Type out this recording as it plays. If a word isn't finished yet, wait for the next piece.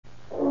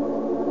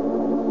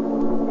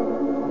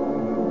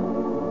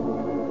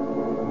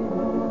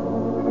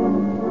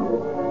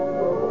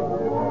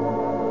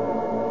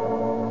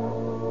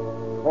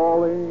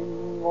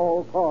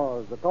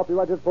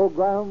copyrighted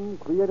program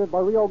created by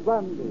Rio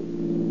Grande.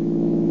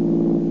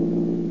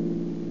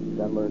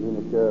 San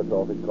Bernardino Sheriff's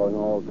Office calling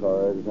all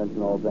cars.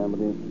 Attention all San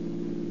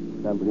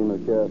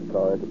Bernardino Sheriff's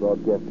car to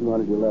broadcast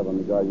 211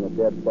 regarding a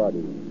dead body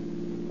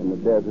in the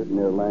desert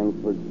near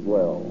Langford's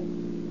Well.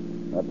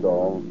 That's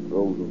all.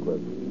 Rolls will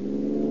quit.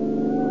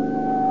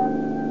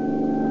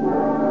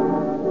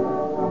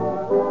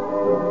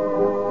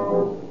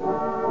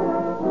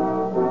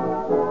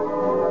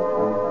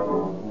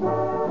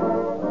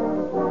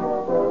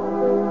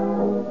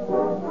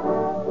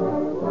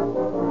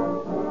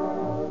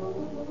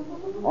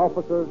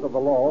 Officers of the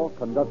law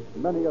conduct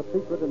many a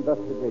secret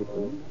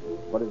investigation,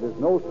 but it is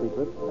no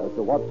secret as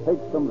to what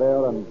takes them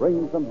there and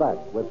brings them back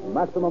with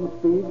maximum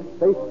speed,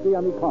 safety,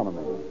 and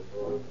economy.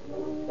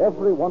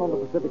 Everyone on the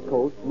Pacific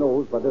Coast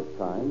knows by this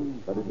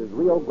time that it is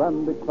Rio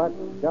Grande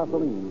cracked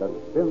gasoline that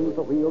spins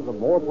the wheels of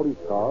more police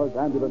cars,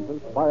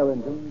 ambulances, fire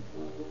engines,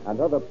 and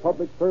other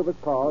public service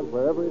cars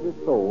wherever it is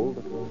sold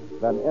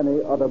than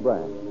any other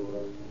brand.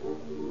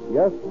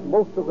 Yes,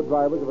 most of the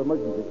drivers of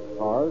emergency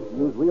cars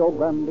use Rio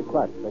Grande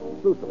cracked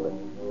exclusively,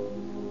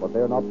 but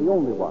they're not the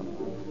only ones.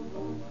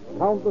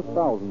 Countless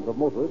thousands of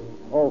motorists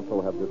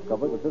also have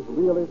discovered that this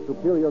really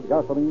superior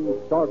gasoline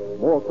starts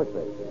more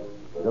quickly,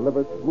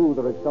 delivers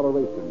smoother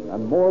acceleration,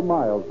 and more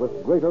miles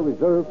with greater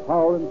reserve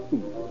power and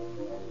speed.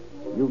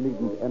 You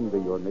needn't envy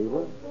your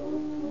neighbor.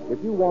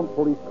 If you want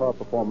police car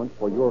performance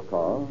for your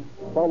car,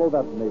 follow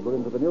that neighbor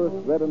into the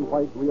nearest red and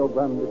white Rio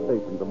Grande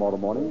station tomorrow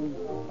morning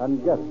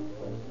and get it.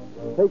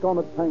 Take on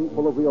a tank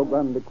full of Rio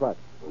Grande cracked,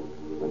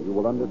 and you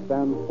will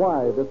understand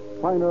why this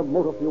finer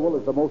motor fuel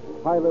is the most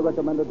highly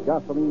recommended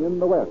gasoline in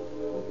the West.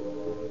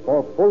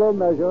 For fuller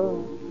measure,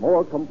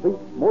 more complete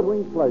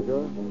motoring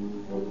pleasure,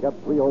 get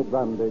Rio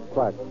Grande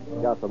cracked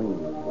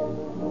gasoline.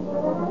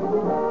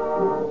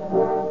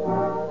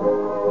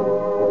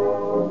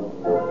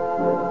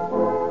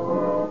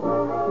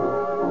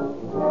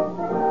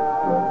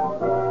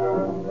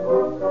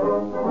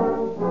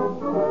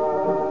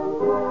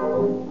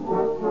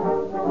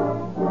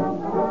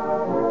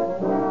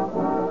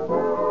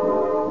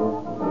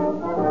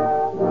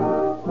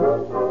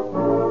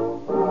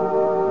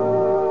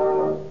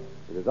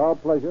 Our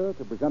pleasure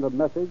to present a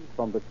message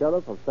from the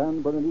Sheriff of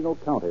San Bernardino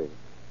County,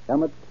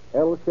 Emmett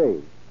L.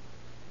 Shea.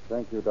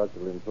 Thank you, Dr.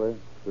 Lindsley.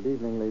 Good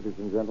evening, ladies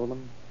and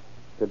gentlemen.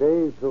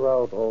 Today,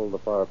 throughout all the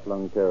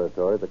far-flung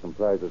territory that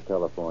comprises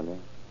California,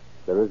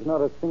 there is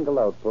not a single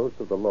outpost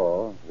of the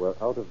law where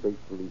out-of-date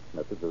police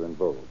methods are in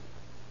vogue.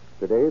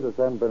 Today, the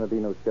San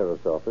Bernardino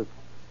Sheriff's Office,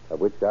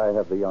 of which I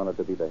have the honor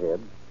to be the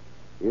head,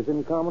 is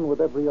in common with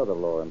every other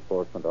law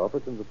enforcement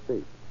office in the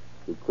state,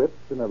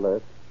 equipped and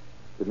alert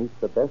to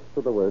meet the best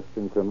of the worst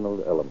in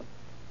criminal elements.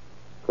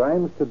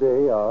 Crimes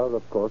today are,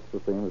 of course, the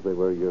same as they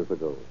were years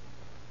ago.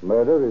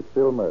 Murder is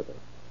still murder.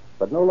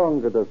 But no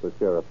longer does the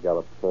sheriff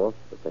gallop forth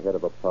at the head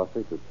of a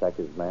posse to track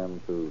his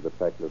man through the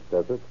trackless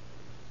desert,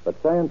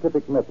 but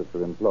scientific methods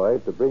are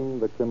employed to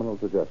bring the criminal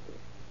to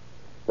justice.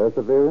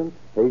 Perseverance,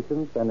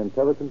 patience, and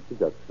intelligent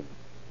deduction,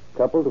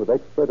 coupled with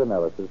expert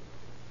analysis,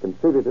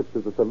 contributed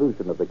to the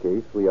solution of the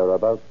case we are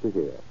about to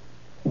hear.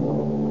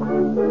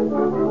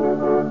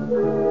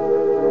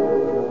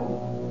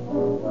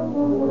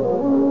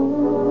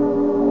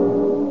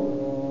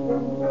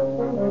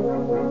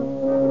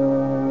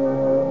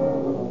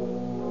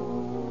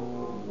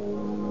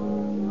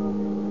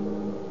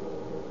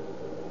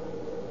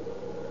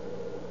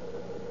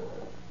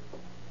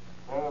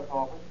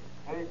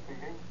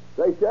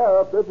 Say,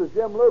 Sheriff, this is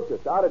Jim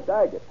Lucas out at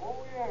Daggett. Oh,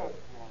 yes,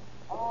 Jim.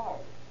 Hi.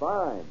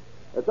 Fine.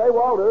 Say,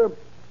 Walter,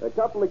 a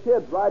couple of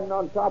kids riding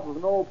on top of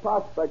an old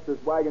prospector's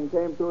wagon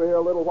came through here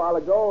a little while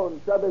ago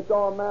and said they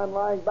saw a man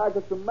lying back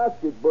of some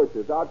mesquite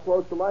bushes out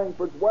close to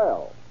Langford's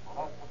Well.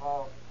 Well, that's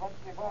about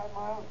 25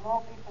 miles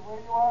northeast of where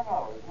you are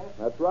now, isn't it?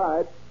 That's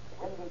right.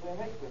 When did they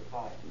make this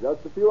sign?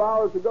 Just a few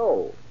hours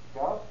ago.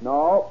 Just?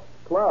 No,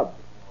 club.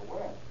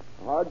 When?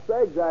 Hard to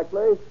say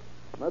exactly.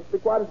 Must be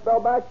quite a spell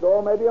back,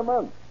 though, maybe a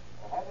month.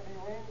 Had any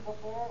rains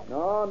up there?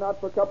 No,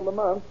 not for a couple of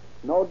months.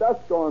 No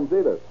dust storms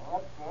either. Well,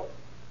 that's good.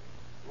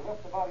 You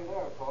left the body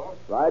there, of course.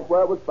 Right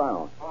where it was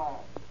found. Fine.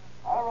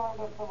 I'll round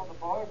up some of the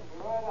boys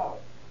and be right out.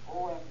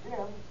 Oh, and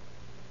Jim,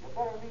 you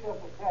better meet us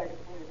at Daggett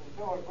so you can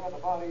show us where the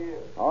body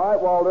is. All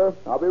right, Walter.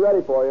 I'll be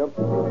ready for you.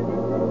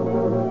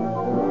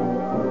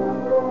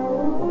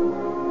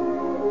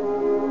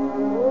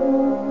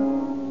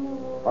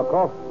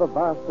 Across the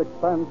vast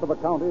expanse of a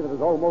county that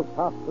is almost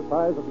half the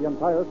size of the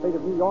entire state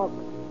of New York,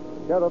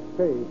 Sheriff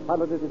Shea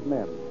piloted his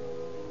men.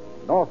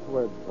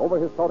 Northward, over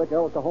historic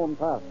El Cajon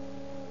Pass,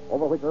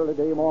 over which early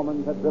day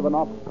Mormons had driven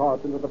ox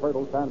carts into the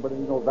fertile San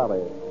Bernardino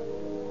Valley,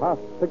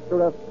 past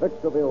picturesque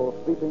Victorville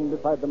sleeping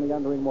beside the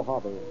meandering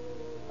Mojave,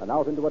 and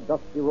out into a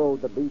dusty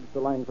road that leads to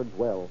Langford's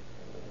Well.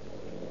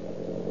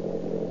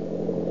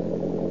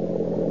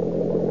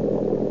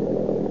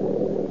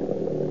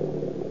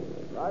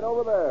 Right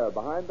over there,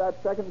 behind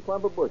that second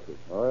clump of bushes.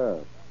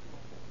 Oh,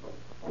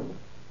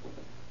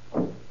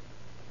 yes.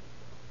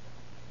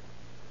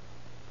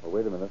 Oh,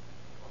 wait a minute.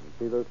 You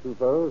see those two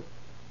fellows?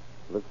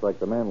 Looks like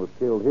the man was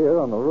killed here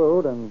on the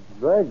road and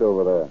dragged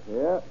over there.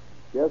 Yeah.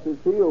 Guess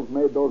his heels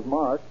made those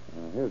marks.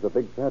 Here's a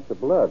big patch of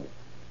blood.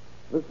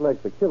 Looks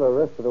like the killer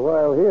rested a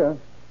while here.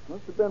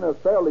 Must have been a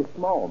fairly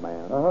small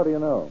man. How do you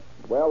know?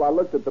 Well, I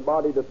looked at the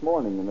body this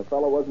morning, and the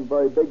fellow wasn't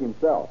very big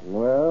himself.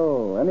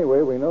 Well,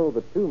 anyway, we know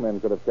that 2 men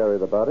could have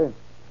carried the body.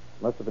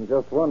 Must have been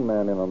just 1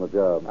 man in on the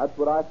job. That's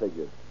what I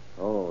figured.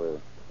 Oh,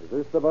 is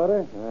this the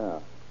body? Yeah.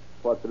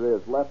 What there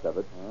is left of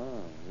it.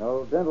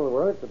 No dental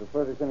work that has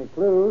furnished any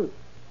clues.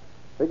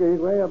 Figure he'd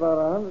weigh about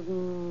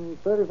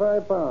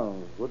 135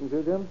 pounds, wouldn't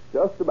you, Jim?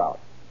 Just about.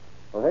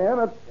 Well, hey,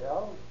 Emmett.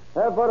 Yeah?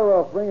 Have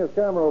Butteroff bring his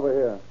camera over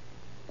here.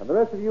 And the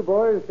rest of you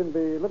boys can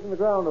be looking the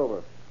ground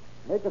over.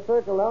 Make a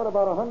circle out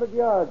about 100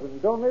 yards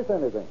and don't miss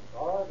anything.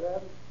 All right,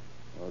 Dad.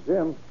 Well,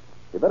 Jim,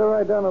 you better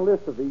write down a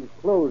list of these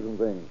clothes and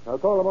things. I'll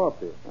call them off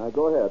to you.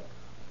 Go ahead.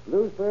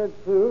 Blue serge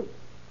suit,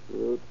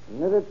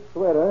 knitted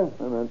sweater, Wait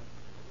a minute.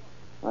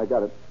 I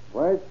got it.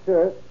 white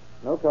shirt,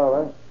 no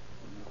collar,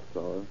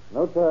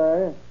 no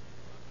tie,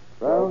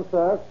 brown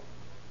socks,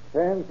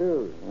 tan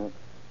shoes.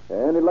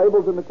 Any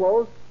labels in the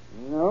clothes?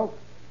 No,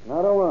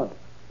 not a one.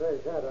 Say,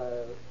 Dad,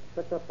 I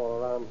checked up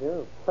all around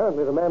here.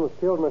 Apparently the man was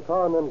killed in a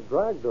car and then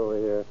dragged over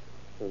here.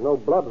 There's no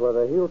blood where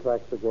the heel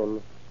tracks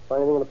begin.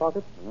 Find anything in the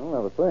pocket? No,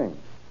 not a thing.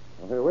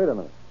 Well, here, wait a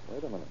minute.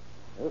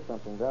 There's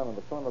something down in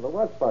the front of the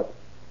watch pocket.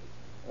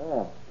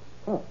 Yeah.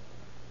 Huh.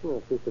 Yeah,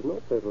 a piece of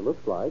notepaper,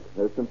 looks like.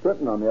 There's some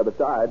printing on the other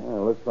side. Yeah,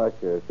 looks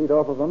like a sheet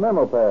off of a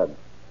memo pad.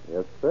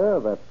 Yes, sir,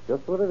 that's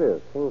just what it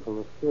is. Came from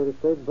the Security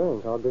State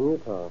Bank, Ogden,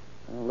 Utah.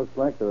 Well, looks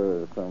like there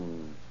are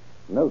some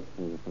notes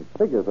and some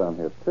figures on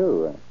here,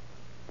 too.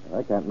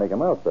 I can't make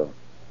them out, though.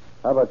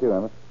 How about you,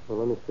 Emmett? Well,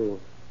 let me see.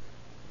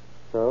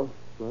 So,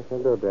 I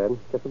can't do it, Dad.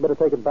 Guess we better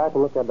take it back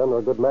and look at it under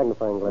a good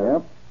magnifying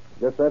glass. Yep.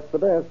 Guess that's the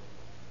best.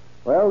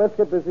 Well, let's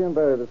get busy and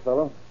bury this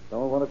fellow.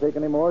 Don't want to take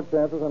any more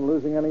chances on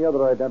losing any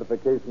other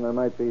identification there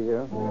might be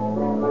here.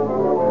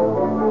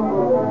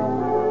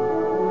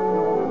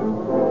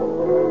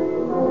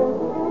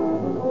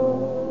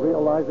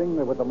 Realizing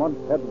that with a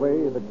month's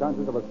headway, the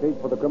chances of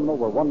escape for the criminal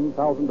were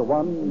 1,000 to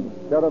 1,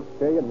 Sheriff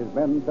Shea and his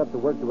men set to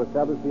work to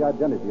establish the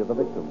identity of the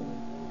victim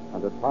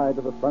and to tie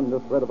to the slender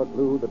thread of a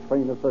clue the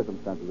train of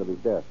circumstances of his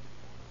death.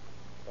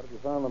 What have you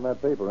found on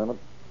that paper, Emmett?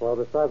 Well,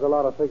 besides a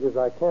lot of figures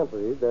I can't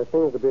read, there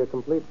seems to be a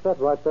complete set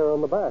right there on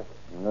the back.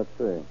 Let's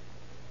see.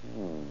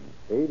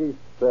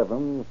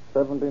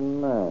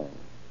 87.79. Well,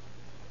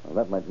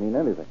 that might mean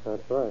anything.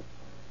 That's right.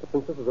 But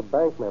since this is a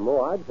bank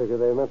memo, I'd figure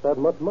they meant that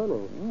much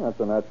money.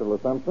 That's a natural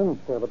assumption.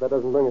 Yeah, but that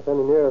doesn't bring us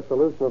any nearer a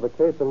solution of the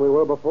case than we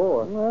were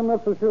before. I'm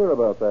not so sure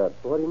about that.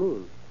 What do you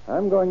mean?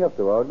 I'm going up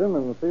to Ogden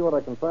and see what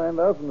I can find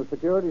out from the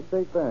Security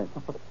State Bank.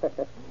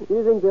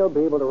 You think they'll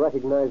be able to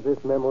recognize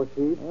this memo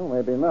sheet? Well,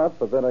 maybe not,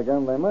 but then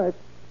again, they might.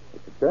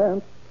 It's a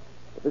chance.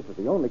 But this is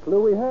the only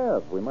clue we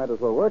have. We might as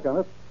well work on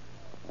it.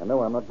 I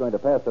know I'm not going to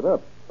pass it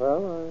up.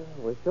 Well,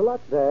 I wish you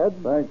luck, Dad.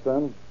 Thanks,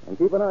 son. And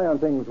keep an eye on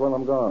things while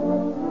I'm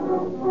gone.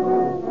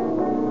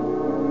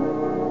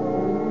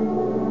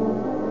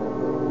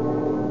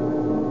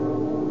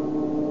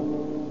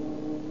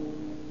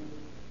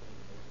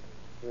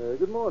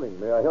 Good morning.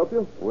 May I help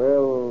you?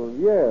 Well,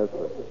 yes.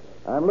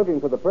 I'm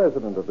looking for the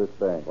president of this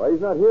bank. Why,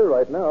 he's not here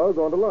right now.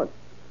 Going to lunch.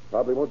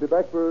 Probably won't be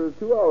back for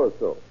 2 hours or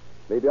so.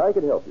 Maybe I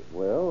can help you.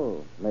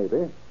 Well,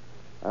 maybe.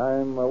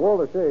 I'm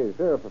Walter Shea,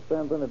 sheriff of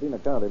San Bernardino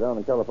County down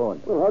in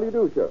California. Well, how do you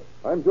do, Sheriff?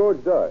 I'm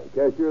George Dye,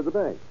 cashier of the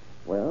bank.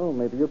 Well,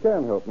 maybe you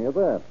can help me with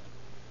that.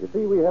 You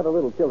see, we had a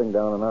little killing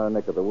down in our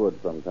neck of the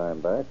woods some time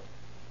back.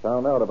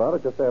 Found out about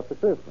it just after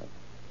Christmas.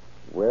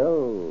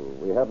 Well,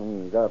 we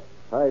haven't got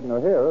hide nor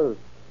hair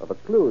of a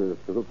clue as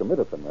to who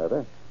committed the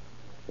murder.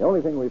 The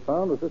only thing we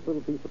found was this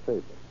little piece of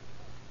paper.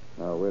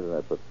 Now, where did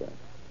I put that?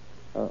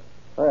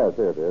 It's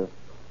here, dear.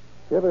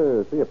 You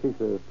ever see a piece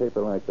of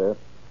paper like that?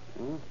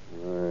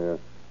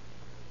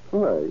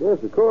 Why,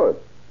 yes, of course.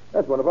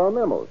 That's one of our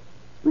memos.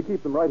 We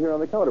keep them right here on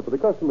the counter for the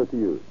customers to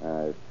use.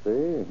 I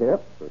see.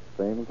 Yep, the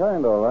same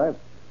kind, all right.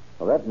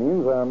 Well, that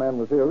means our man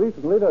was here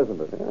recently, doesn't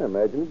it? Yeah, I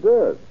imagine it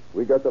does.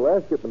 We got the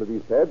last shipment of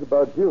these pads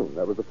about June.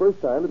 That was the first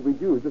time that we'd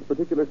used this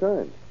particular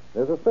kind.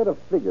 There's a set of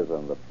figures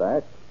on the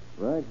back,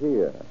 right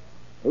here.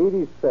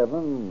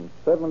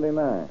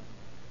 87.79.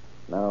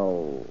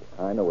 Now,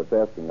 I know it's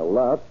asking a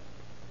lot,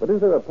 but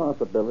is there a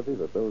possibility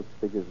that those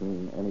figures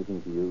mean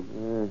anything to you?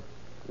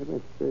 Let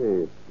me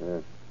see.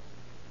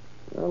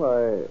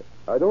 Well,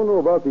 I don't know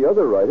about the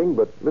other writing,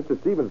 but Mr.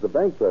 Stevens, the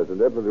bank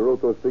president, evidently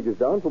wrote those figures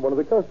down for one of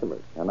the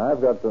customers. And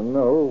I've got to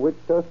know which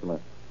customer.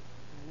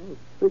 Those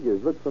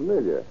figures look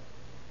familiar.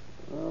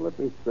 Well, let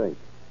me think.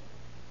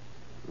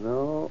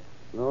 No,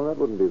 that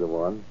wouldn't be the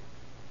one.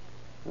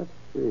 Let's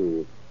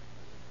see.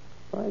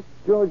 By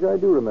George, I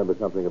do remember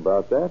something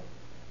about that.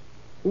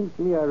 Seems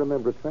to me I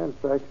remember a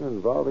transaction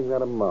involving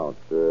that amount.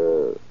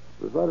 It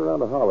was right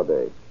around a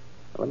holiday.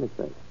 Now, let me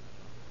think.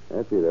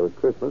 Let's see, that was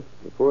Christmas.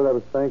 Before that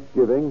was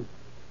Thanksgiving.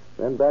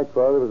 Then back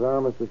farther was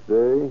Armistice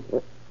Day.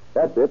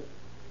 That's it.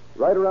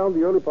 Right around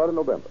the early part of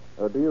November.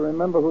 Do you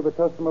remember who the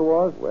customer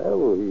was?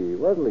 Well, he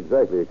wasn't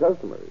exactly a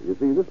customer. You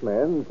see, this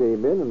man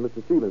came in and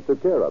Mr. Stevens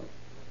took care of him.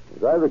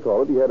 As I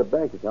recall it, he had a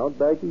bank account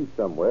back east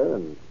somewhere,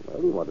 and,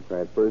 well, he wanted to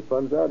transfer his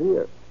funds out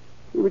here.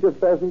 He was just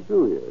passing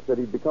through here. Said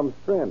he'd become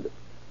stranded.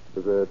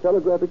 It was a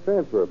telegraphic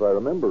transfer, if I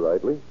remember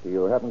rightly. Do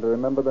you happen to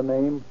remember the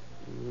name?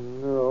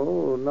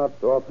 No,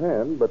 not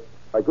offhand, but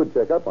I could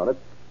check up on it.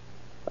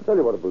 I'll tell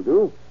you what it will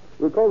do.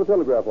 We'll call the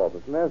telegraph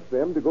office and ask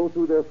them to go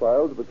through their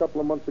files of a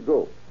couple of months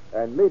ago.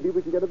 And maybe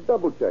we can get a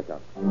double check on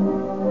it.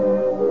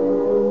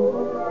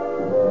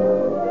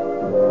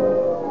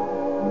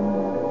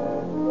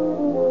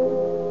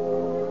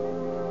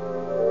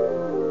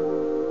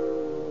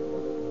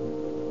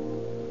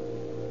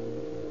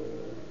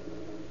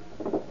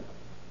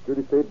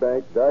 Security State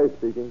Bank, Dye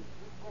speaking.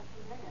 Yes,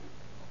 William.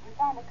 We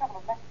found a couple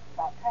of messages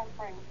about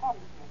transferring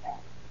funds to your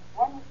bank.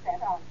 One was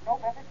sent on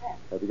November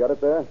 10th. Have you got it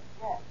there?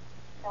 Yes.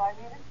 Shall I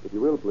read it? If you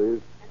will, please.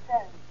 It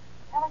says,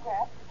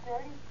 Telegraph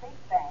Security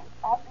State Bank,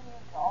 Ogden,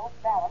 Utah,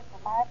 balance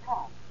for my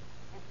account.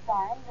 It's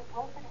signed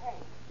Wilfred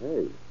Hayes.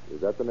 Hey,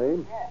 is that the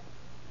name? Yes.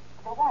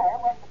 The wire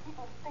went to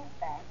People's State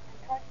Bank,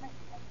 Detroit,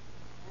 Michigan.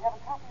 We have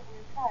a copy of the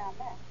reply on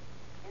that.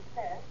 It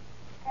says,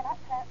 cannot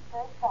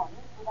transfer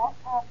funds without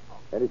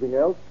passport. Anything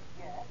else?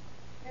 Yes.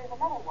 Here's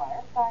another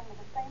wire signed with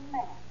the same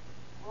man,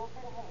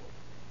 Wilfred Hayes.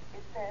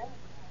 It says,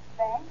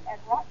 Bank at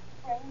Rock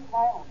Springs,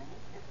 Wyoming,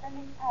 is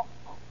sending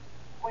passport.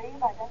 Waive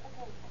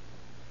identification.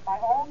 By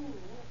all means,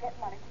 get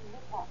money to me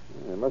at once.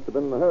 It must have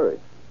been in a hurry.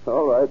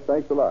 All right,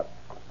 thanks a lot.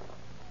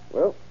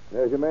 Well,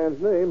 there's your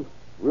man's name,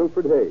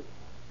 Wilfred Hayes.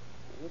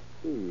 Let's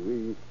see,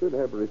 we should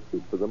have a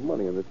receipt for the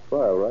money in this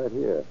file right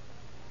here.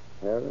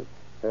 Harris,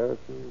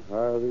 Harrison,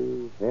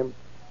 Harvey, Hemp,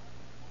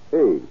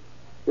 Hayes.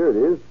 Here it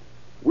is.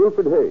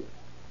 Wilfred Hayes.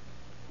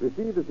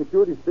 Received at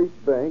Security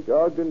State Bank,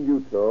 Ogden,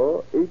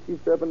 Utah,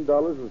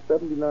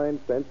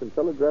 $87.79 in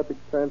telegraphic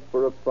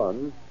transfer of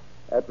funds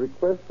at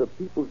request of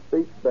People's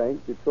State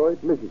Bank,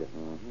 Detroit, Michigan.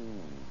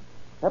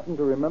 Happen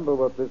to remember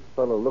what this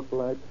fellow looked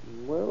like?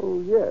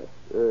 Well, yes.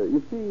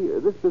 You see,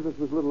 this business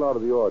was a little out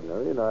of the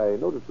ordinary, and I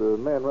noticed the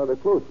man rather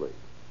closely.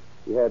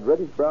 He had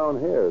reddish brown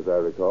hair, as I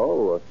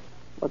recall.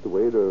 Must have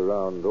weighed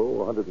around,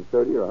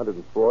 130 or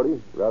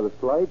 140, rather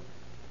slight.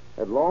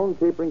 Had long,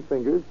 tapering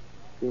fingers,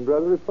 seemed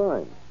rather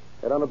refined.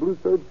 Had on a blue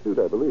serge suit,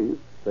 I believe.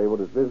 Say what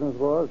his business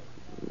was?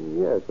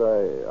 Yes,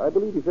 I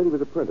believe he said he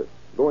was a printer,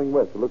 going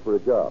west to look for a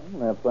job.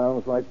 That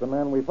sounds like the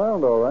man we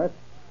found, all right.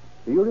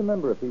 Do you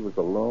remember if he was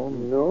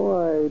alone? No,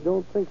 I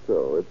don't think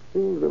so. It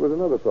seems there was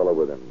another fellow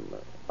with him.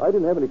 I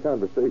didn't have any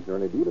conversation or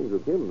any dealings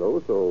with him, though,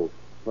 so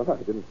well,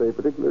 I didn't pay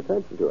particular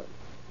attention to him.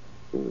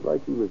 Seems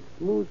like he was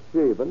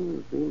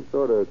smooth-shaven, seemed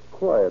sort of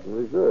quiet and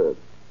reserved.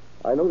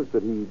 I noticed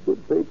that he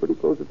did pay pretty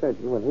close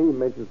attention when Hay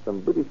mentioned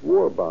some British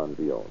war bonds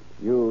he owned.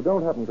 You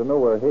don't happen to know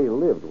where Hay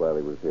lived while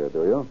he was here,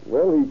 do you?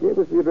 Well, he gave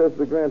us the address of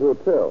the Grand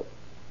Hotel.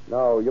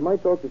 Now, you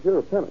might talk to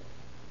Sheriff Pennant.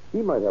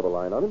 He might have a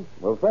line on him.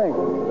 Well, thanks,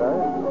 Mr.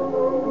 Dyer.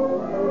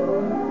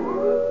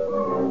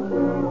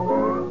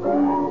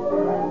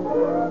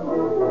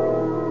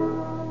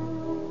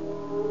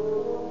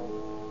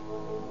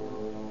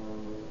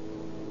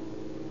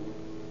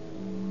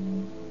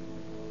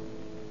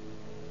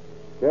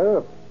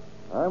 Sheriff,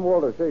 I'm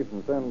Walter Shea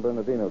from San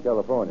Bernardino,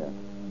 California.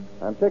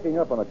 I'm checking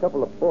up on a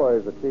couple of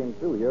boys that came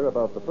through here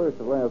about the first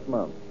of last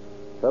month.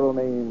 A fellow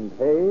named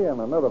Hay and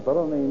another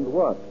fellow named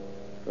Watt.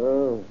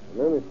 Oh,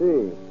 let me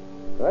see.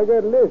 I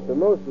got a list of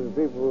most of the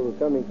people we've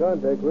come in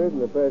contact with in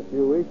the past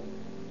few weeks.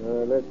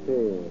 Let's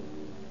see.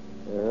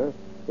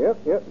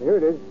 Yep, here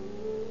it is.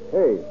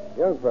 Hey,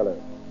 young fella.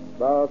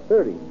 About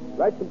 30.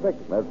 Light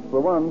complexion. That's the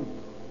one.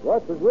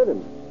 Watts was with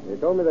him. They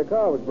told me the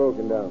car was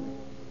broken down.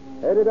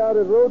 Headed out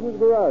at Roden's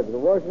garage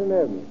in Washington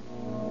Avenue.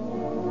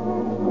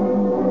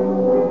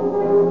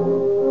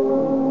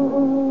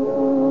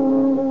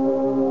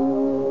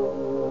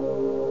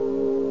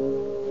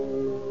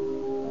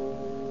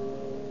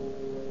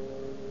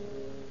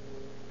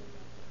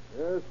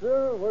 Yes,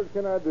 sir. What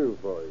can I do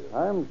for you?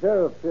 I'm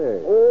Sheriff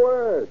Shea.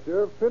 Oh, yes.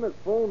 Sheriff Pinnock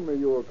phoned me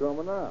you were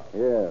coming out.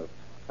 Yes.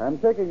 I'm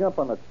checking up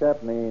on a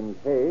chap named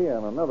Hay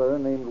and another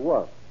named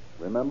Watt.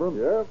 Remember him?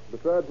 Yeah.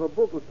 Besides, my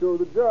book will show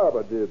the job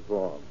I did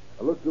for him.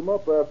 I looked him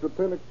up after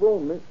Pinnock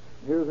phoned me.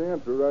 Here's the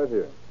entry right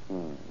here.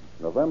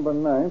 November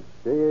 9th,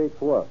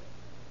 J.H. Watt.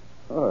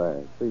 Oh,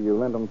 I see you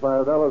lent him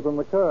 $5 on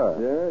the car.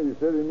 Yeah, you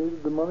said he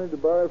needed the money to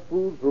buy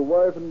food for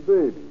wife and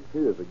baby.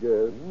 Here's a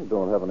guess. You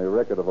don't have any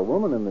record of a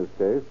woman in this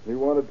case. He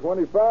wanted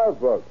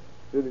 $25.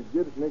 Said he'd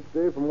get it next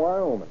day from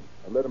Wyoming.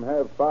 I let him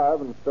have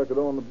 $5 and stuck it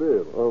on the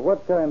bill. Well,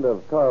 what kind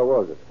of car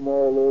was it?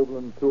 Small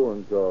Overland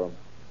touring car.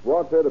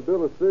 Watts had a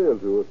bill of sale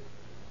to it.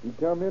 He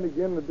come in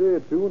again in a day or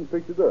two and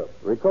picked it up.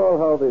 Recall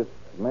how this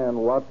man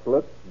Watts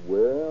looked?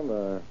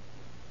 Well,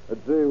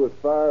 I'd say he was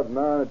 5'9"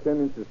 or 10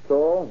 inches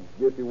tall.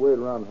 Guess he weighed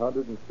around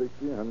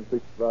 160,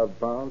 165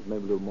 pounds,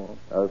 maybe a little more.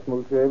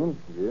 Smooth shaven?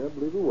 Yeah, I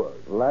believe it was.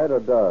 Light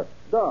or dark?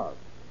 Dark.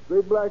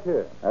 Straight black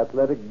hair.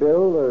 Athletic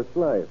build or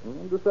slight?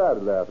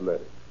 Decidedly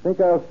athletic. Think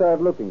I'll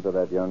start looking for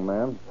that young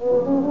man.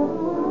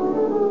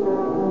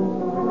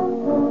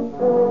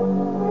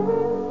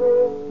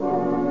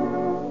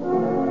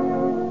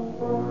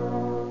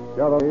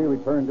 Hay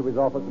returned to his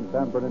office in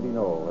San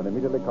Bernardino and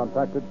immediately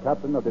contacted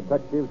Captain of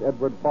Detectives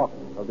Edward Fox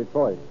of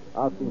Detroit,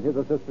 asking his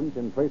assistance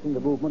in tracing the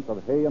movements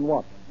of Hay and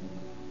Watts.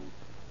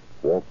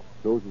 Fox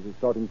shows as a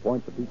starting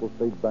point the People's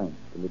State Bank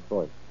in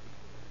Detroit.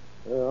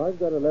 I've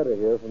got a letter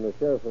here from the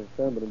sheriff of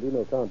San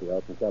Bernardino County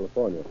out in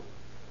California,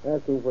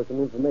 asking for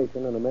some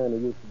information on a man who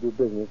used to do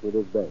business with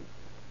his bank.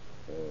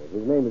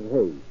 His name is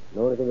Hay.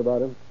 Know anything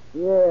about him?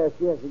 Yes,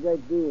 a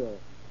great deal.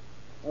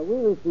 We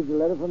received a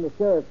letter from the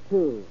sheriff,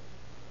 too.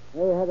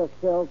 They had to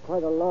sell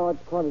quite a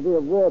large quantity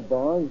of war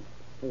bonds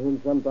to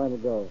him some time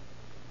ago.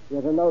 He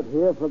had a note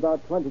here for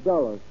about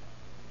 $20.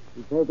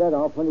 He paid that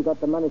off when he got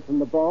the money from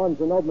the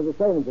bonds and opened a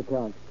savings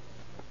account.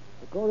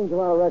 According to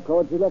our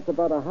records, he left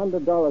about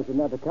 $100 in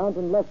that account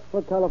and left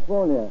for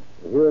California.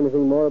 You hear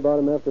anything more about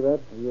him after that?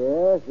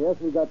 Yes.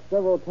 We got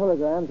several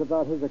telegrams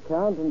about his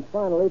account and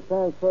finally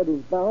transferred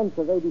his balance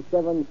of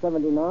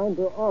 $87.79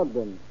 to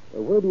Ogden.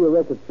 Where do your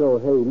records show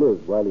Hay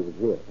lived while he was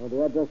here? Well,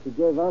 the address he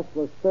gave us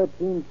was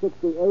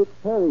 1368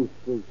 Perry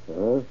Street.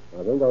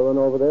 I think I'll run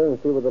over there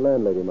and see what the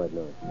landlady might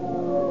know.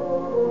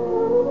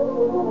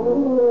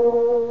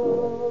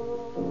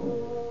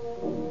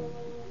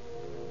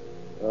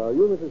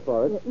 You, Mrs.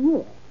 Forrest?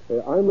 Yes.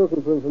 I'm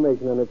looking for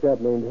information on a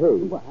chap named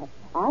Hay. Why,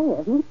 I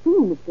haven't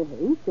seen Mr.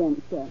 Hay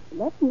since,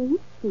 let me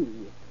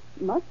see.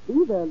 Must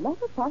be the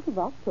latter part of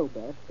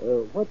October.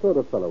 What sort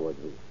of fellow was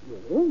he?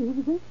 Well, he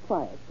was a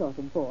quiet sort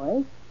of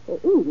boy.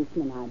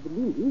 Englishman, I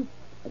believe.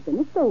 Had been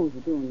a soldier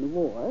during the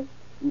war.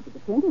 Even the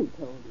printer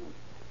told me.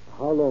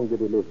 How long did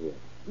he live here?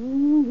 He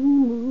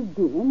moved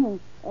in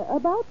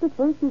about the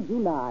 1st of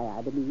July,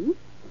 I believe.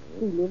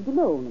 He lived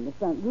alone in the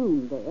front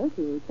room there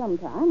till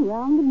sometime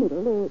around the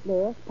middle or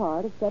last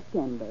part of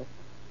September.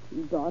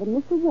 He brought a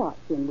Mr.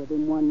 Watts in with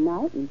him one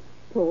night and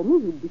told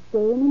me he'd be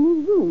staying in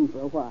his room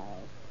for a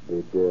while.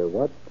 Did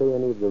Watts pay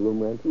any of the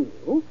room rent?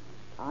 No.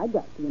 I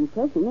got the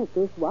impression that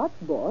this Watts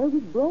boy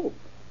was broke.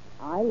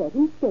 I let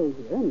him stay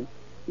here, and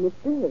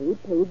Mr. Hay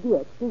paid the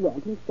extra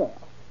rent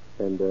himself.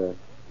 And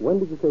when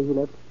did you say he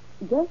left?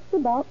 Just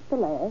about the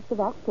last of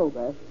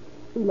October.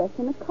 He left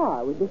in a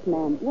car with this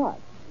man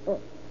Watts.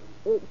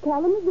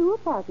 Kalamazoo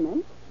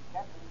Apartments.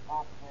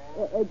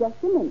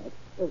 Just a minute.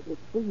 It's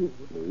for you.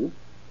 Me?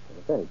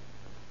 Thanks.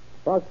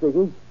 Fox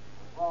speaking.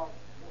 Well,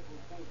 this is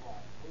Caesar,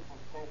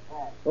 People's State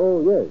Bank.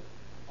 Oh, yes.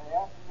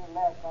 After you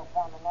left, I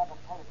found another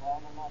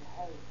telegram in that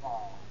Hayes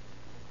file.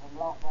 It's from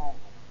Los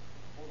Angeles,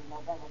 dated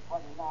November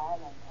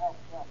 29, and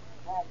asked us to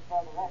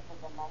transfer the rest of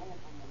the money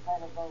from the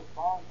sale of those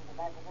bonds to the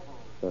Bank of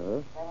Italy.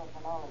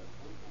 Jefferson Olive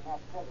Street in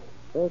that city.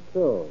 That's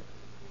so.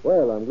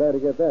 Well, I'm glad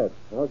to get that.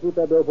 I'll keep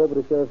that dope over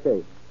to Sheriff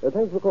Case.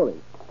 Thanks for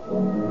calling.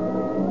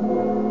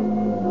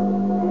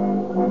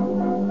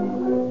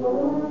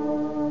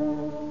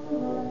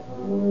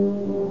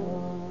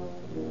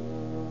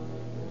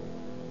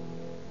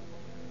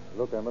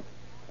 Look, Emmett,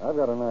 I've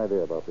got an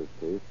idea about this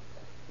case.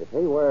 If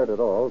Hay wired at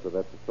all to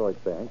that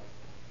Detroit bank,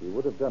 he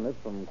would have done it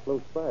from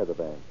close by the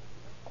bank.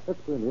 Let's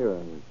go in here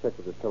and check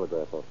with the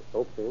telegraph office.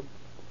 Okay.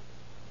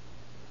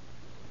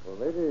 Well,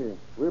 lady,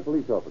 we're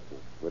police officers.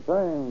 We're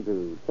trying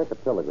to check a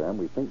telegram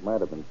we think might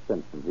have been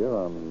sent from here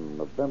on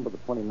November the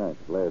 29th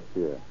of last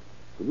year.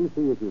 Can you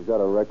see if you've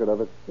got a record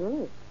of it?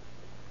 Sure.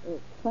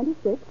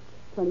 26,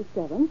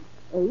 27,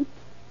 8,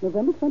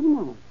 November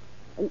 29.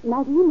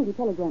 Now, do you need a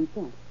telegram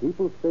sent?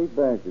 People's State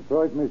Bank,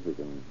 Detroit,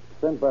 Michigan.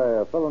 Sent by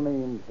a fellow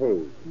named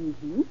Hay.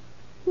 Mm-hmm.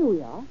 Here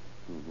we are.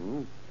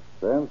 Mm-hmm.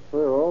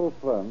 Transfer all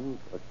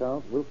funds,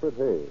 account Wilfred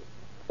Hay.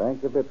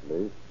 Bank of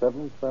Italy,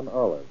 7th and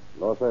Olive,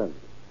 Los Angeles.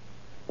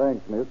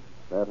 Thanks, miss.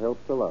 That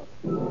helps a lot.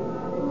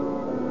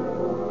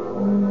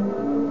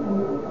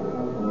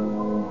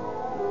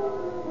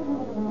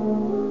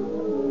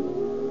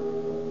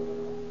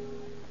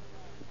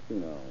 See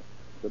now.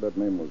 Said that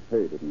name was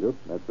Hay, didn't you?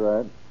 That's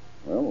right.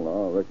 Well,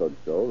 our records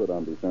show that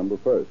on December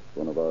 1st,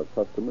 one of our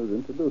customers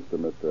introduced to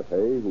Mr.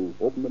 Hay, who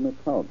opened an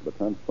account for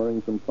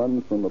transferring some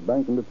funds from a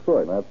bank in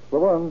Detroit. That's the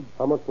one.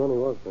 How much money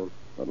was there?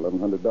 About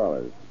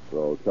 $1,100. So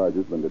all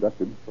charges been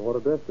deducted. What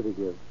address did he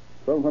give?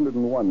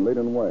 1201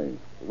 Layden Way.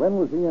 When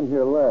was he in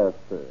here last?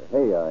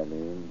 Hay, I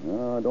mean.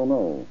 I don't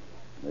know.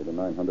 Made a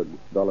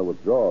 $900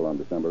 withdrawal on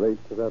December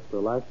 8th. Is that the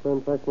last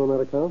transaction on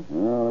that account?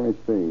 Let me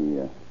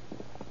see.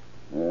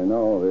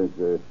 No, there's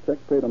a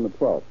check paid on the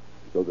 12th.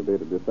 Shows the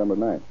date of December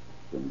 9th.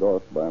 It's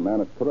endorsed by a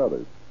man at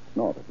Carruthers.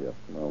 North of here.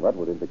 Well, that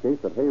would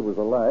indicate that Hay was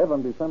alive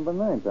on December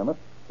 9th, Emmett.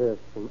 Yes,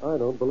 and I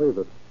don't believe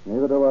it.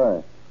 Neither do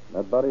I.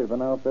 That body had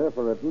been out there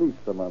for at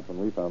least a month when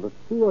we found it.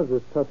 Who was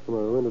this customer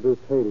who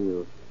introduced Hay to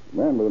you? A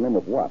man by the name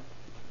of Watts.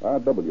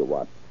 R.W.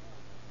 Watts.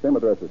 Same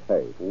address as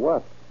Hay.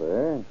 Watts,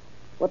 eh?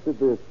 What did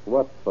this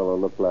Watts fellow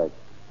look like?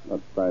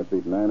 About 5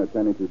 feet 9 or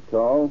 10 inches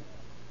tall.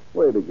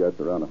 Weighed, I guess,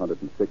 around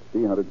 160,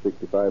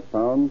 165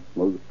 pounds.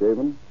 Smooth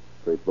shaven.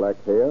 Straight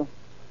black hair.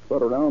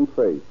 Sort of round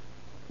face.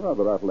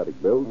 Rather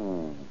athletic build.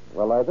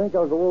 Well, I think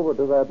I'll go over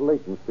to that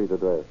Layton Street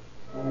address.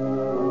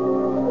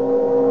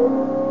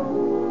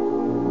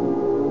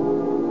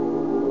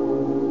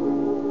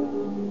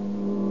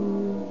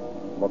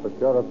 But the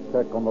sheriff's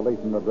check on the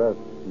Layton address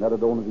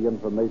netted only the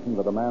information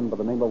that a man by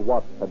the name of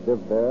Watts had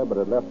lived there but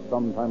had left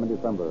sometime in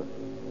December.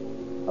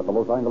 At the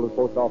Los Angeles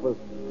post office,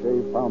 Shea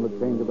found a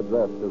change of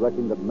address,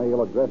 directing that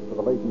mail addressed to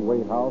the Layton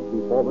Way house be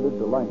forwarded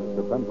to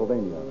Lancaster,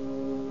 Pennsylvania.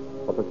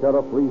 But the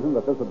sheriff reasoned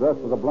that this address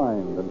was a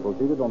blind and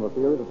proceeded on the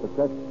theory that the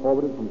check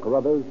forwarded from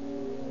Carruthers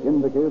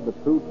indicated the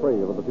true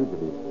trail of the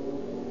fugitive.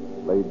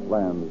 Laid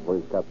plans for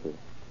his capture.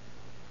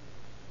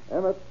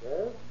 Emmett.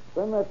 Yes?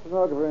 Send that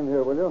stenographer in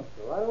here, will you?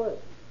 Right away.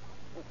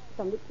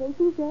 Some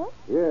dictation, Sheriff?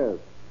 Yes.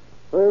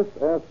 First,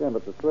 ask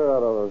Emmett to swear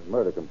out a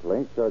murder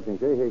complaint charging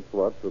J.H.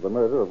 Watts with the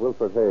murder of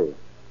Wilfred Hay.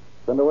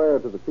 Send a wire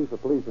to the chief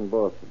of police in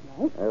Boston.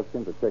 Right. Ask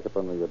him to check up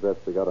on the address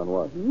we got on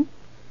Watts. Mm-hmm.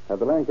 Have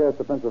the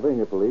Lancaster,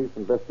 Pennsylvania police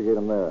investigate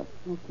him there.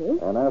 Okay.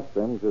 And ask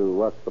them to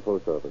watch the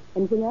post office.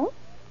 Anything else?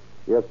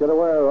 Yes, get a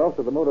wire off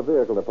to the motor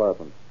vehicle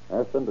department.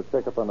 Ask them to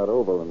check up on that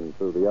oval and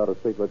through the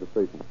out-of-state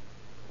registration.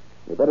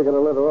 You better get a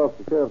letter off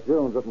to Sheriff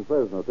Jones up in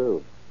Fresno,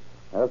 too.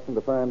 Ask him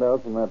to find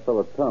out from that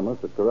fellow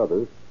Thomas at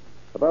Carruthers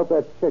about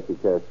that check he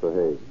cashed for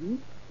Hay. Mm-hmm.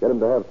 Get him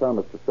to have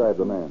Thomas describe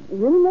the man.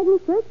 You're really making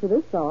a search for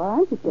this fellow,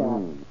 aren't you,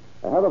 Sheriff?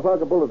 Have a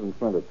flock of bulletins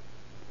printed,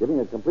 giving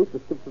a complete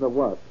description of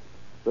Watts.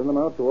 Send them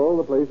out to all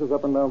the places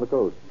up and down the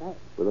coast. Right.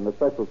 With an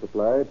special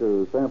supply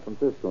to San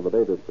Francisco and the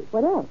Bay District.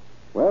 What else?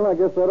 Well, I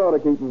guess that ought to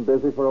keep him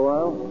busy for a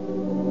while.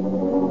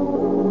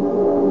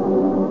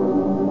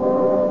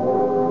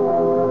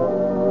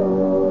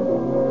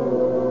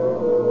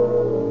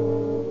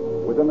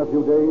 Within a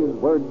few days,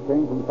 word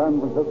came from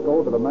San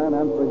Francisco that a man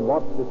answering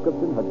Watts'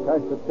 description had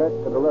cashed a check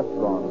at a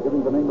restaurant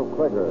giving the name of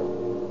Kreger.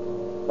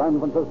 San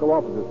Francisco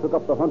officers took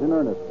up the hunt in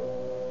earnest.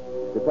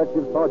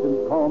 Detective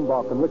Sergeants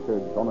Kalmbach and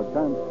Richards, on a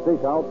chance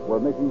stakeout, were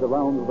making the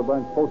rounds of the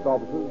branch post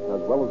offices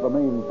as well as the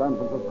main San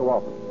Francisco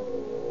office.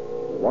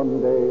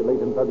 One day, late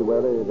in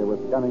February, they were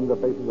scanning the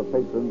faces of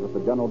patrons at the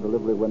general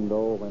delivery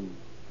window when...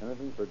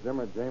 Anything for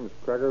Jim or James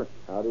Kreger?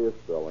 How do you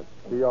spell it?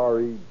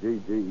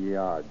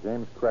 Kreger.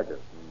 James Kreger.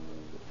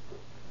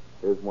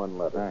 Here's one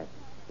letter. Thanks.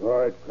 All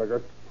right,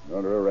 Kreger.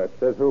 Under arrest.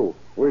 Says who?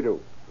 We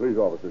do. Police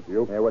officers to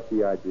you. Yeah, what's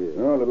the idea?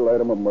 A little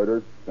item of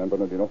murder, San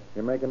Bernardino.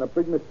 You're making a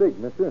big mistake,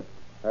 mister.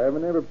 I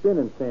haven't ever been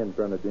in San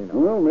Bernardino.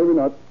 Well, maybe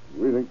not.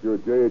 We think you're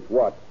J.H.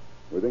 Watts.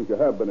 We think you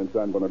have been in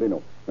San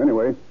Bernardino.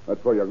 Anyway,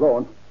 that's where you're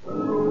going.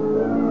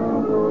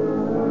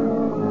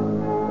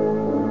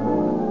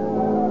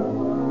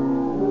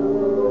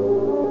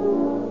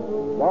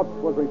 Watts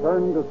was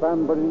returned to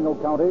San Bernardino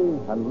County,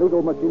 and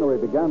legal machinery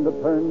began to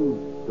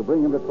turn to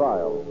bring him to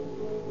trial.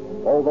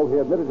 Although he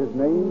admitted his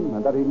name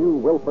and that he knew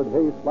Wilfred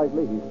Hay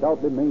slightly, he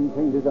stoutly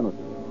maintained his innocence.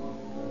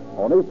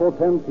 On April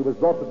 10th, he was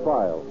brought to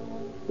trial.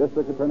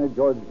 District Attorney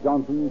George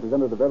Johnson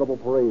presented a veritable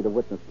parade of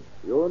witnesses.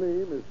 Your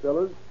name is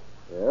Sellers?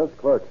 Yes,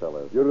 Clerk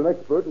Sellers. You're an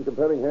expert in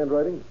comparing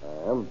handwriting?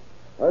 I am.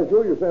 I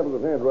show you samples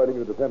of handwriting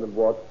of the defendant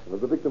Watts and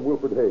of the victim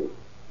Wilfred Hay.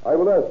 I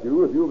will ask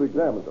you if you've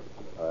examined them.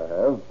 I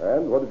have.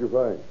 And what did you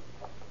find?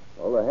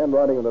 Well, the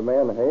handwriting of the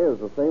man Hay is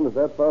the same as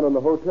that found in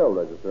the hotel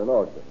register in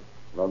Ogden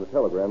and on the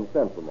telegram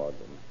sent from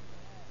Ogden.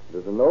 It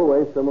is in no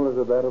way similar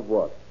to that of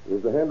Watts.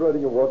 Is the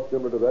handwriting of Watts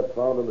similar to that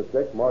found on the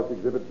check marked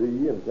Exhibit B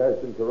and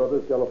cashed in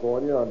Carruthers,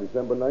 California on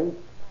December 9th?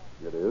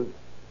 It is.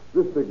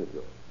 This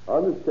signature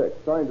on this check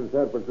signed in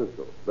San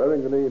Francisco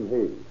bearing the name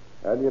Hay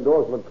and the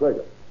endorsement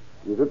Kreger.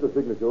 Is it the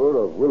signature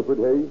of Wilfred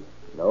Hay?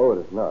 No, it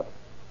is not.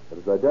 It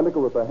is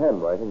identical with the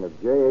handwriting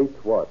of J.H.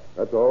 Watts.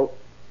 That's all.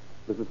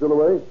 Mrs.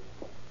 Stillaway?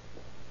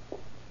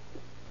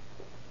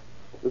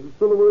 Mrs.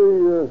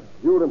 Stillaway,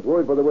 you were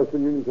employed by the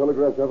Western Union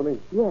Telegraph Company?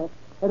 Yes,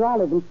 at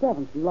Arlington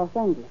 7th in Los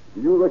Angeles.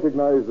 Do you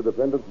recognize the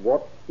defendant,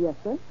 Watts? Yes,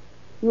 sir.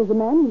 He was the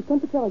man who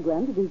sent the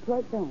telegram to the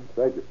Detroit Bank.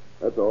 Thank you.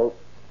 That's all.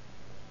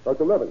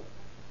 Dr. Levin.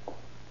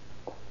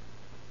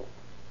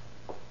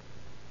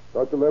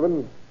 Dr.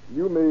 Levin,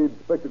 you made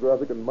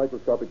spectrographic and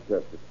microscopic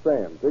tests of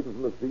sand taken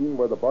from the scene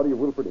where the body of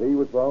Wilfred Hay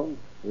was found?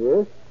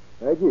 Yes,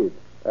 I did.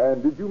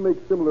 And did you make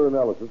similar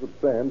analysis of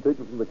sand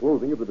taken from the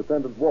clothing of the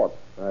defendant Watts?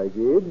 I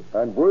did.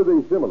 And were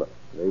they similar?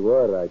 They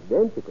were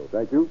identical.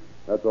 Thank you.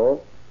 That's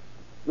all.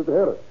 Mr.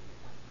 Harris.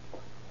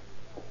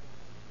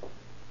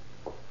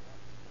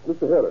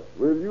 Mr. Harris,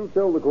 will you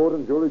tell the court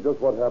and jury just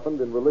what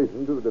happened in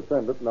relation to the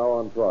defendant now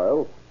on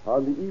trial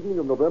on the evening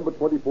of November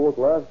 24th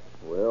last?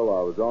 Well,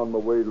 I was on my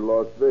way to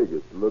Las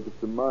Vegas to look at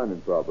some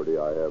mining property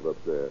I have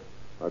up there.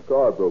 My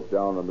car broke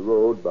down on the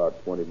road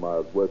about 20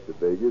 miles west of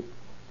Vegas.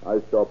 I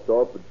stopped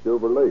off at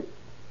Silver Lake.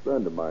 A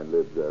friend of mine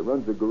lives there,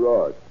 runs a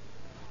garage.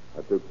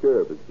 I took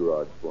care of his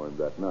garage for him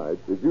that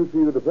night. Did you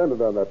see the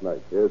defendant on that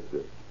night? Yes,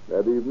 sir.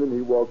 That evening,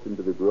 he walked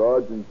into the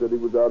garage and said he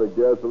was out of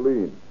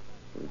gasoline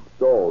and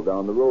stalled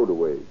down the road a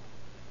ways.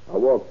 I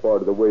walked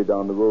part of the way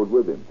down the road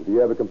with him. Did he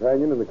have a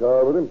companion in the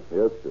car with him?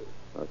 Yes, sir.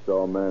 I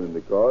saw a man in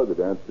the car that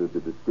answered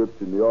the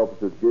description the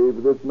officers gave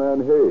of this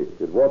man, Hay.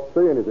 Did Watts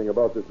say anything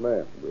about this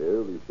man?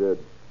 Well, he said,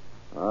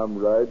 I'm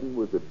riding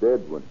with a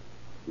dead one.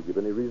 Did he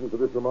give any reason for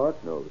this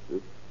remark? No, sir.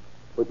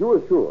 But you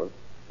are sure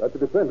that the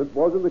defendant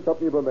was in the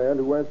company of a man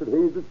who answered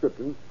Hay's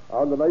description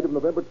on the night of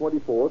November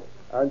 24th,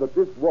 and that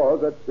this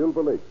was at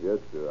Silver Lake? Yes,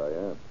 sir,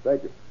 I am.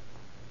 Thank you.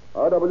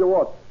 R.W.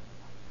 Watts,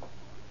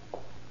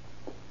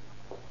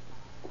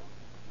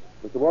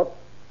 Mr. Watts,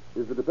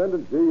 is the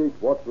defendant J.H.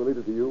 Watts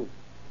related to you?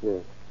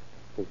 Yes.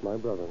 He's my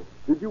brother.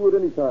 Did you at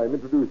any time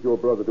introduce your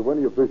brother to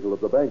any official of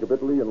the Bank of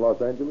Italy in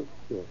Los Angeles?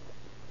 Yes.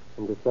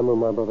 In December,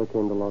 my brother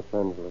came to Los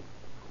Angeles.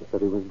 He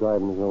said he was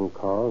driving his own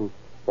car and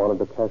wanted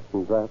to cash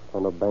some drafts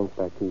on a bank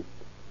back east.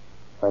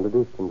 I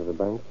introduced him to the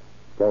bank,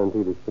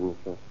 guaranteed his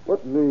signature.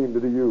 What name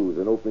did he use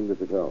in opening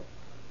this account?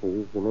 He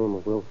used the name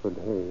of Wilfred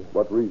Hay.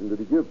 What reason did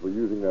he give for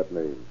using that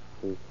name?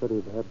 He said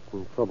he'd had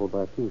some trouble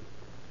back east,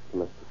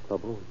 domestic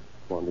trouble.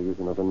 Wanted to use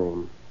another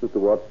name. Mr.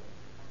 Watts,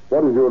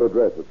 what is your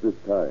address at this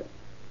time?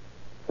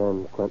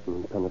 San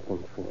Quentin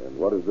Penitentiary. And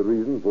what is the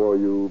reason for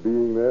you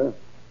being there?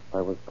 I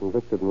was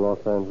convicted in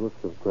Los Angeles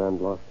of grand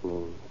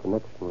larceny in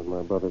connection with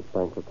my brother's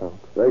bank account.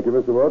 Thank you,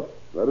 Mr. Watts.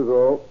 That is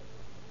all.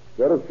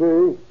 Let us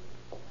see.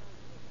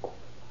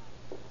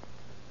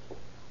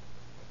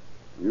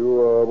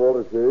 You are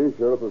Walter Shea,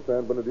 Sheriff of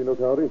San Bernardino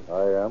County?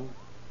 I am.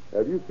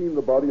 Have you seen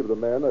the body of the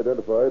man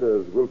identified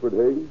as Wilfred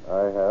Hay?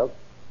 I have.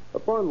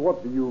 Upon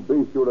what do you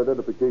base your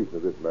identification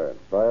of this man?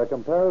 By a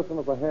comparison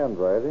of the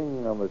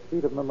handwriting on the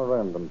sheet of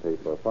memorandum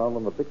paper found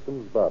on the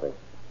victim's body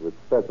with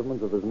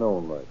specimens of his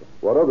known writing.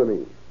 What other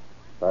means?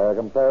 By a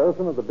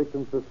comparison of the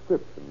victim's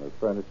description as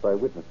furnished by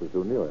witnesses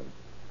who knew him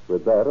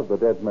with that of the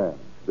dead man.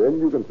 Then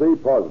you can say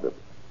positive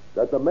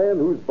that the man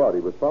whose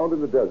body was found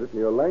in the desert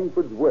near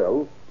Langford's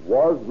Well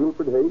was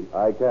Wilfred Hay?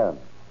 I can.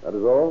 That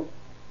is all?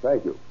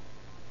 Thank you.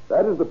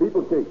 That is the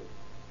people's case.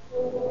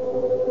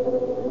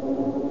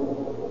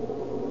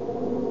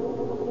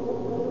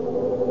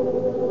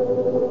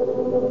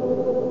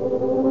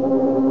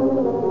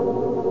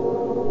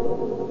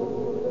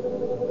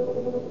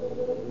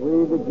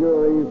 We, the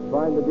jury,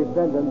 find the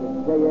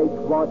defendant, J.H.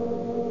 Watts,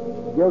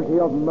 guilty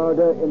of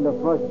murder in the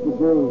first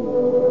degree.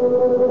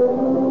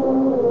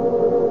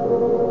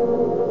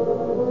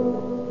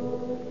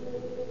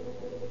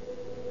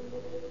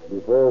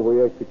 Before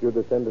we execute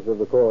the sentence of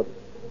the court,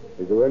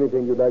 is there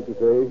anything you'd like to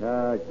say?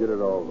 Nah, get it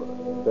over.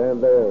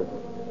 Stand there.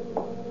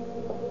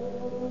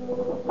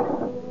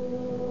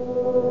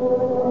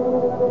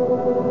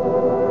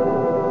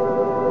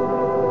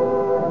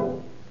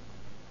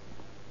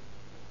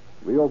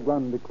 Rio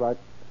Grande Cracked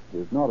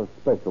is not a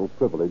special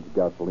privileged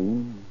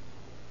gasoline.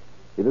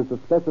 It is the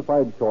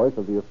specified choice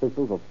of the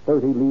officials of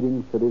 30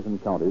 leading cities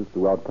and counties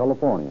throughout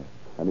California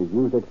and is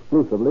used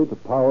exclusively to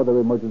power their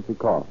emergency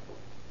cars.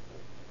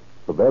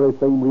 The very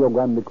same Rio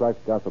Grande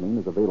Cracked gasoline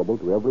is available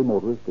to every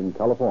motorist in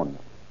California.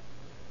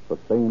 The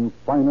same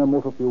finer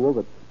motor fuel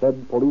that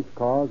fed police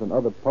cars and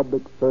other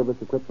public service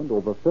equipment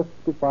over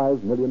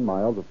 55 million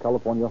miles of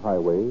California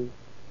highways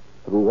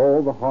through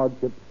all the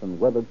hardships and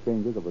weather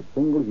changes of a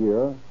single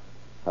year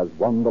has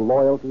won the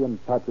loyalty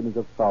and patronage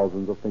of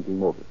thousands of thinking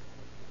motorists.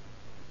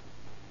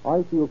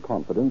 I feel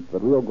confident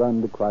that Rio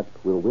Grande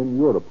Cracked will win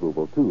your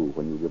approval, too,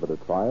 when you give it a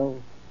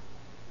trial.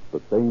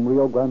 The same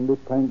Rio Grande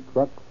tank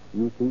trucks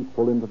you see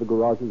pull into the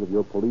garages of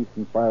your police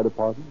and fire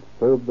departments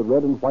serve the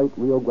red and white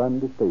Rio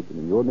Grande station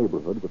in your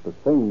neighborhood with the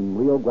same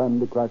Rio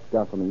Grande Cracked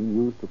gasoline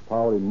used to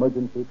power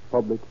emergency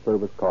public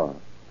service cars.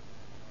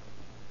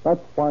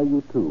 That's why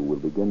you, too, will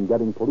begin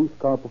getting police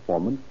car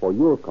performance for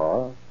your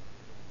car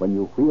when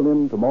you wheel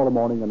in tomorrow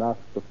morning and ask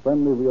the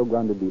friendly Rio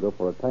Grande dealer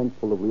for a tank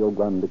full of Rio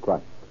Grande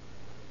Cracked,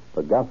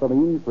 the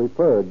gasoline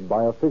preferred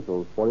by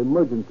officials for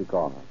emergency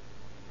cars,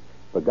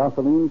 the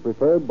gasoline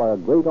preferred by a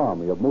great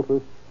army of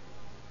motorists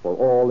for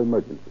all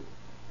emergencies.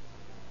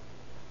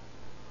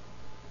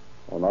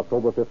 On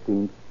October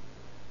 15th,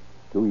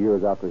 2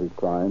 years after his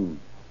crime,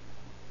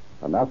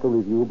 and after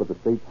review by the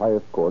state's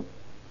highest court,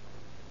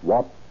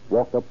 Watts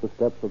walked up the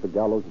steps of the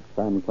gallows at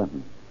San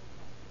Quentin,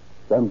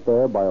 sent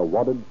there by a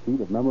wadded sheet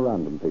of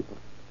memorandum paper.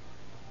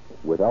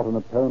 Without an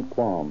apparent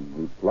qualm,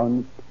 he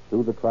plunged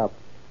through the trap,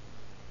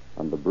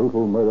 and the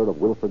brutal murder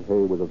of Wilfred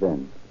Hay was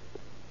avenged.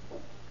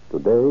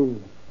 Today,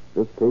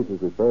 this case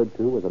is referred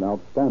to as an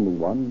outstanding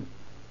one,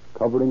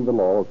 covering the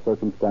law of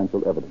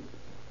circumstantial evidence.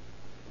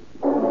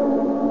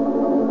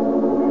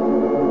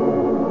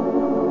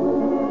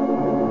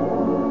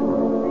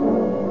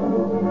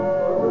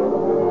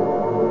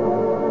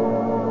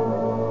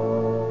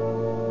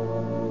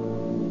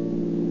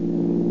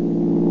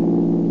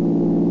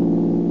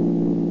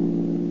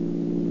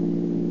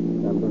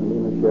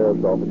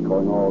 Sheriff's Office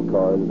calling all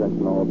cars,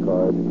 attention all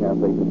cars, to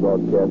cancellation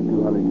broadcast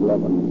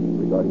 211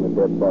 regarding a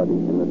dead body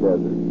in the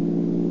desert.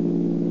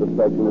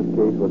 Suspect in this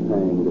case was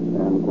hanged at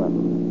San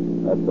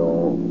Quentin. That's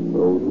all.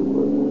 Those who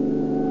were.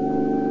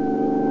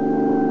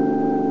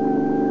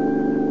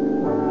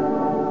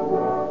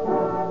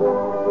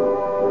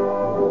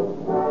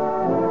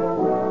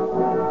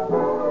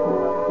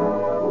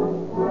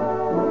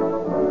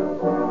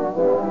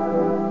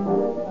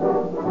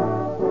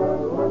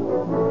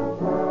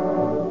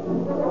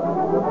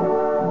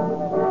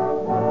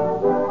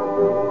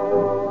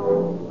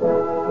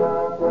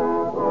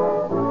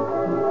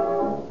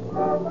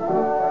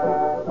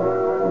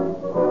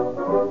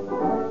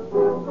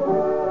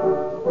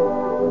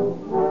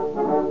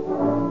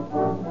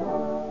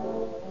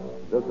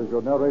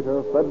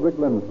 Narrator Frederick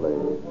Lindsley,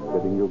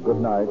 bidding you good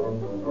night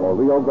for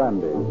Rio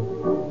Grande.